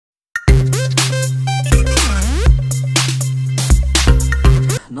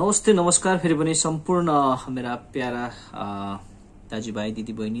नमस्ते नमस्कार फेरि पनि सम्पूर्ण मेरा प्यारा दाजुभाइ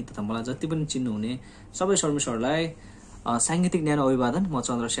दिदीबहिनी तथा मलाई जति पनि चिन्नुहुने सबै सर्मिसहरूलाई सांगीतिक न्यानो अभिवादन। म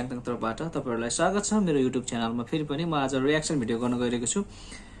चन्द्र स्याङताङको तर्फबाट तपाईहरुलाई स्वागत छ मेरो युट्युब च्यानलमा। फेरि पनि म आज रियाक्सन भिडियो गर्न गइरहेको छु।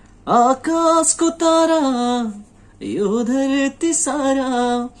 आकाशको तारा यो धरती सारा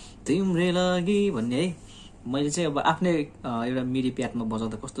तिम्रै लागि भन्ने है। मैले चाहिँ अब आफ्नै एउटा मिडी प्याडमा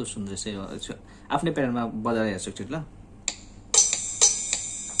बजाउँदा कस्तो सुन्दर छ, आफ्नै प्याडमा बजाएर हेर्छु एकचोटि ल।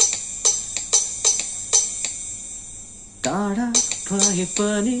 टाढा भए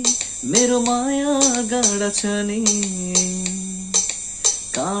पनि मेरो माया गाडा छ नि,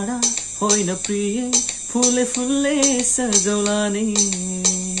 काँडा होइन प्रिय फुले फुले सजौला नि।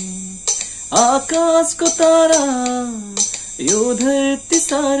 आकाशको तारा यो धरती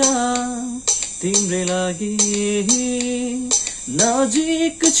सारा तिम्रै लागि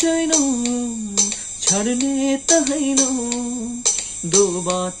नजिक छैनौ छड्ने त हैनौ दो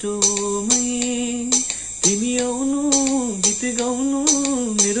बाटोमै तिमी आउनु गीत गाउनु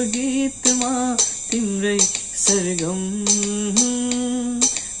मेरो गीतमा तिम्रै सरगम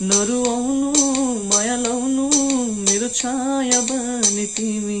नरुआउनु माया लाउनु मेरो छाया बने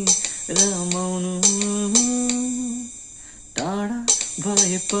तिमी रमाउनु। टाढा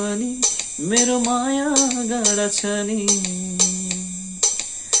भए पनि मेरो माया गाडा छ नि,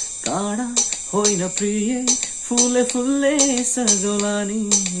 काँडा होइन प्रिय फुले फुले सजौला नि।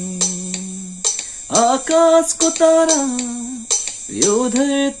 आकाशको तारा यो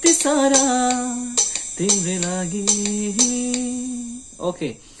धरती सारा तिम्रै लागि। ओके,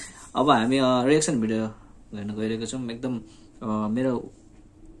 अब हामी रिएक्सन भिडियो हेर्न गइरहेको छौँ। एकदम मेरो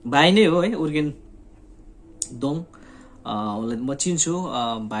भाइ नै हो है, उर्गेन दोङ। उसलाई म चिन्छु।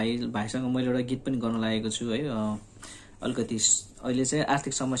 भाइसँग मैले एउटा गीत पनि गर्न लागेको छु है। अलिकति अहिले चाहिँ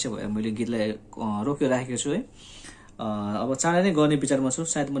आर्थिक समस्या भएर मैले गीतलाई रोक्यो राखेको छु है। अब चाँडै नै गर्ने विचारमा छु।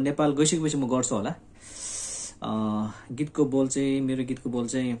 सायद म नेपाल गइसकेपछि म गर्छु होला। गीतको बोल चाहिँ, मेरो गीतको बोल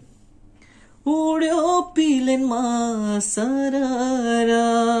चाहिँ उड्यो पिलेनमा सररा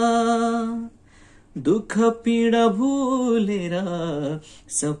दुःख पीडा भुलेर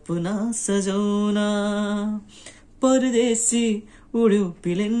सपना सजाउना परदेशी उड्यो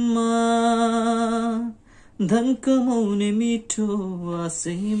पिलेनमा धन कमाउने मिठो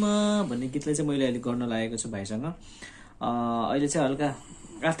आशैमा भन्ने गीतलाई चाहिँ मैले अहिले गर्न लागेको छु भाइसँग। अहिले चाहिँ हल्का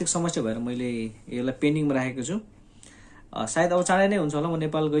आर्थिक समस्या भएर मैले यसलाई पेन्डिङमा राखेको छु। सायद अब चाँडै नै हुन्छ होला। म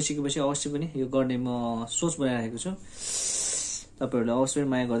नेपाल गइसकेपछि अवश्य पनि यो गर्ने म सोच बनाइराखेको छु। तपाईँहरूले अवश्य पनि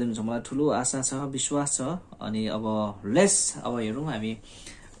माया गरिदिनुहुन्छ, मलाई ठुलो आशा छ, विश्वास छ। अनि अब अब हेरौँ, हामी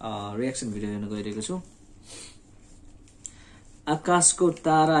रियाक्सन भिडियो हेर्न गइरहेको छु। आकाशको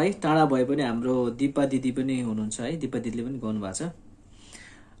तारा है। टाढा भए पनि हाम्रो दिपा दिदी पनि हुनुहुन्छ है, दिपा दिदीले पनि गाउनु भएको छ।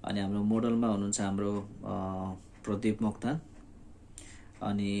 अनि हाम्रो मोडलमा हुनुहुन्छ हाम्रो प्रदीप मोक्तान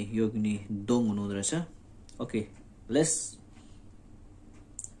अनि योगिनी दोङ हुनुहुँदो रहेछ। ओके, लेट्स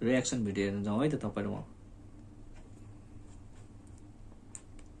रियाक्सन भिडियो हेर्न जाउँ है त तपाईहरु। म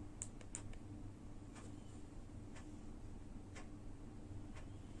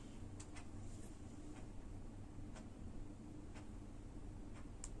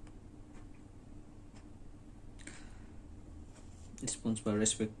spoons for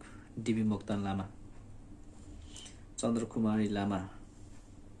respect DB Moktan Lama, Chandrakumari Lama,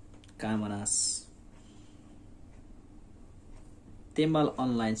 कामनास, तेमाल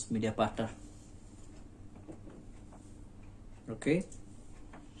online media partner. Okay,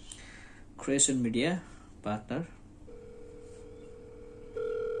 creation media partner.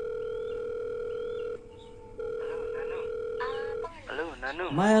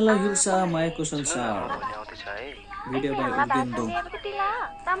 मायालाई हिल्सा मायाको संसार भिडियो बाई उर्गेन दोङ।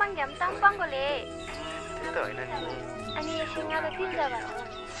 अनि सिंहको तिन जग्गा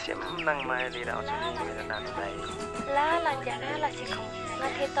सेमनाङ माया लिएर आउँछु नि मेरो नानीलाई। ल जान ल सिकाऊ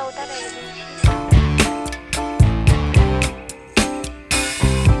माथि तौता गइदिन्छु।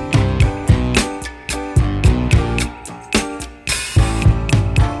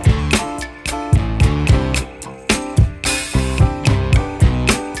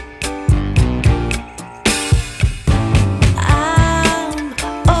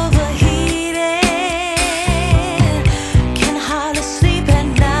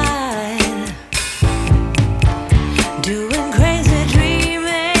 Doing crazy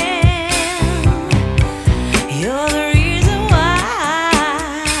dreaming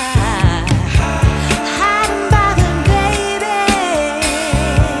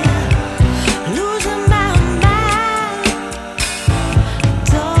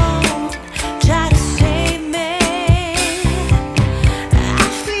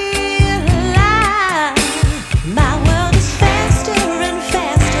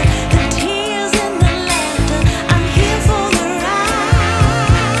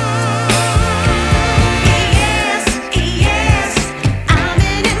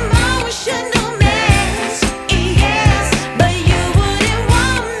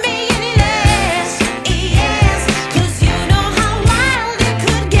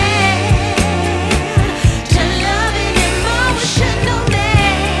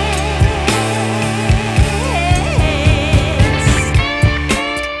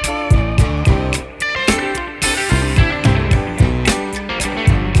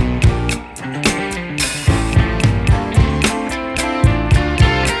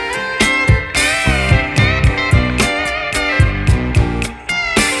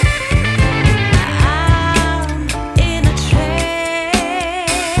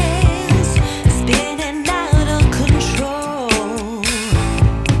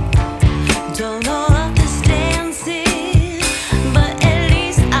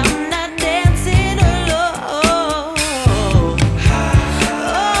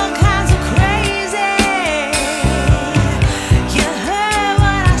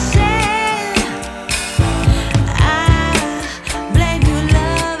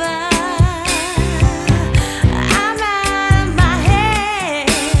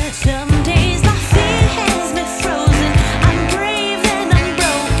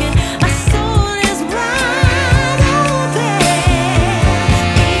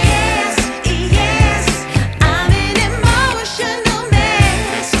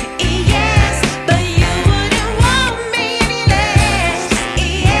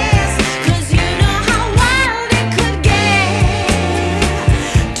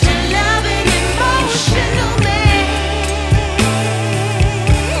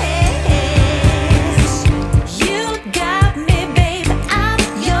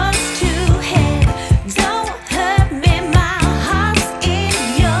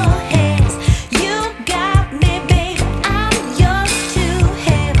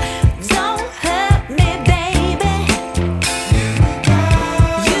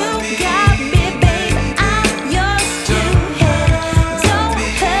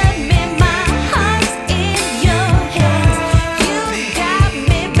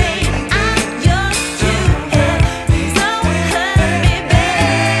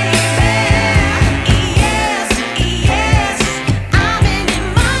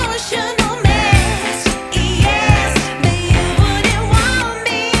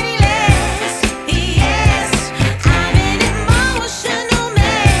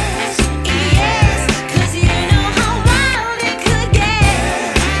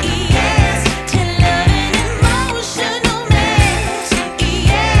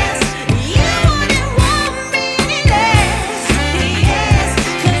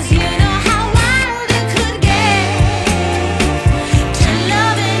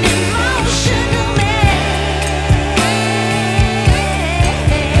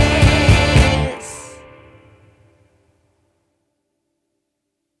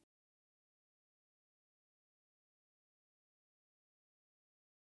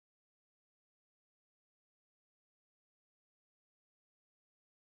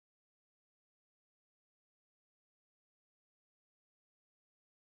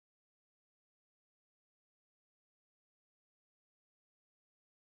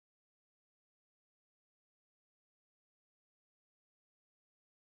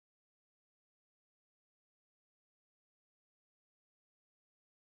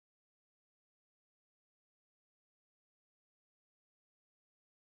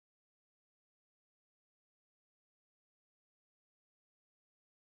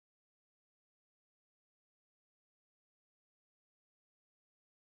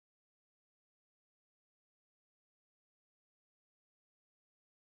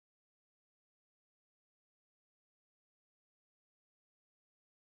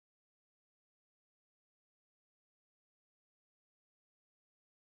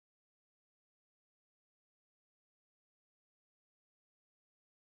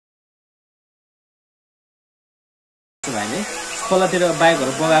छ भाइले खोलातिर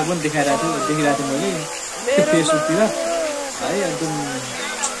बाइकहरु बगाएको पनि देखिरहेको थियो मैले फेसबुकतिर है एकदम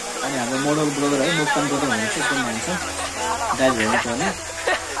अनि हाम्रो मोडल ब्रदर है मोक्तान ब्रदर हुनुहुन्छ एकदम हुन्छ दाइ हुनुहुन्छ भने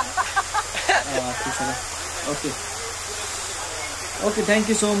okay thank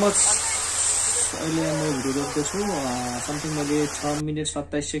you so much अहिले म भिडियो रोक्दैछु समथिङ मैले 6 मिनेट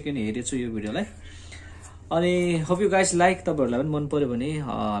 27 सेकेन्ड हेरेछु यो भिडियोलाई अनि होप यु गाइस लाइक तपाईहरुलाई पनि मन पर्यो भने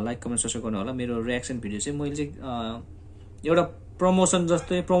लाइक कमेन्ट सब्स्क्राइब गर्नु होला मेरो रियाक्सन भिडियो चाहिँ मैले चाहिँ एउटा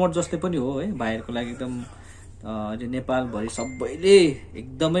प्रमोट जस्तै पनि हो है भाइहरुको लागि एकदम नेपाल भरि सबैले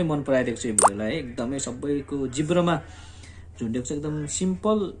एकदमै मन पराइरहेको छ यो भिडियोलाई है एकदमै सबैको जिब्रोमा झुन्डेको छ एकदम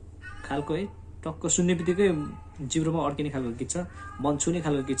सिम्पल खालको है टक्क सुन्नेबित्तिकै जिब्रोमा अड्किने खालको गीत छ मन छुने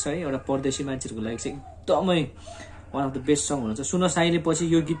खालको गीत छ है एउटा परदेशी मान्छेहरुको लागि चाहिँ एकदमै one of the best song हुनुहुन्छ सुन साइले पछि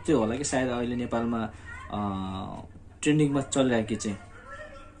यो गीत चाहिँ होला कि सायद अहिले नेपालमा ट्रेन्डिङमा चलिरहेको गीत चाहिँ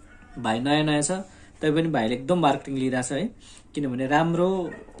भाइ नयाँ छ तैपनि भाइले एकदम मार्केटिङ लिइरहेछ है किनभने राम्रो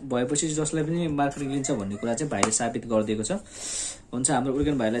भएपछि जसलाई पनि मार्केटिङ लिन्छ भन्ने कुरा चाहिँ भाइले साबित गरिदिएको छ हुन्छ हाम्रो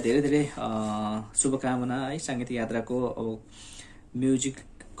उर्गन भाइलाई धेरै धेरै शुभकामना है सांगीतिक यात्राको अब म्युजिक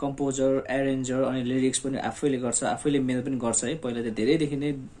कम्पोजर एरेन्जर अनि लिरिक्स पनि आफैले गर्छ आफैले मेहनत पनि गर्छ है पहिलादेखि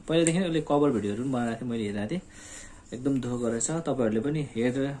नै उसले कभर भिडियोहरु पनि बनाएको थिए मैले हेरेको थिएँ एकदम दुःख गरेछ तपाईहरुले पनि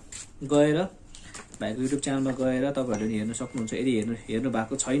गएर भाइको युट्युब च्यानलमा गएर तपाईहरुले हेर्न सक्नुहुन्छ यदि हेर्नु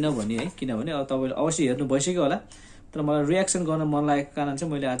भएको छैन भने है किनभने अब तपाईले अवश्य हेर्नु भइसक्यो होला तर मलाई रियाक्सन गर्न मन लागेको कारण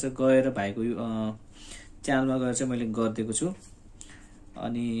चाहिँ मैले आज गएर भाइको च्यानलमा गएर चाहिँ मैले गरिदिएको छु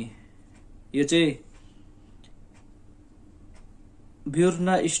अनि यो चाहिँ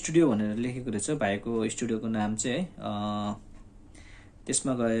ब्युर्ना स्टुडियो भनेर लेखेको रहेछ भाइको स्टुडियोको नाम चाहिँ है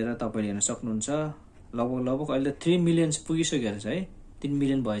त्यसमा गएर तपाईले हेर्न सक्नुहुन्छ लगभग अहिले 3 मिलियन पुगिसक्यो रहेछ है 3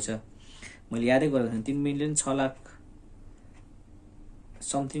 मिलियन भएछ मैले यादै गरेको थिएँ 3 मिलियन 6 लाख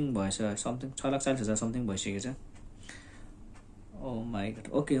समथिङ भएछ समथिङ 6,40,000 समथिङ भइसकेको छ ओ माय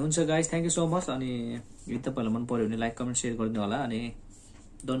गॉड ओके हुन्छ guys thank you so much अनि यदि तपाईहरुलाई मन पर्यो भने लाइक कमेन्ट शेयर गरिदिनु होला अनि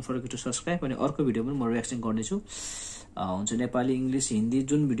डोन्ट फर्गेट टु सब्स्क्राइब अनि अर्को भिडियो पनि म रियाक्सन गर्नेछु हुन्छ नेपाली इंग्लिश हिन्दी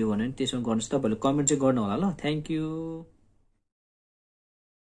जुन भिडियो भन्यो नि त्यसमा गर्नुस् तपाईहरुले कमेन्ट चाहिँ गर्नु होला ल थ्यांक यू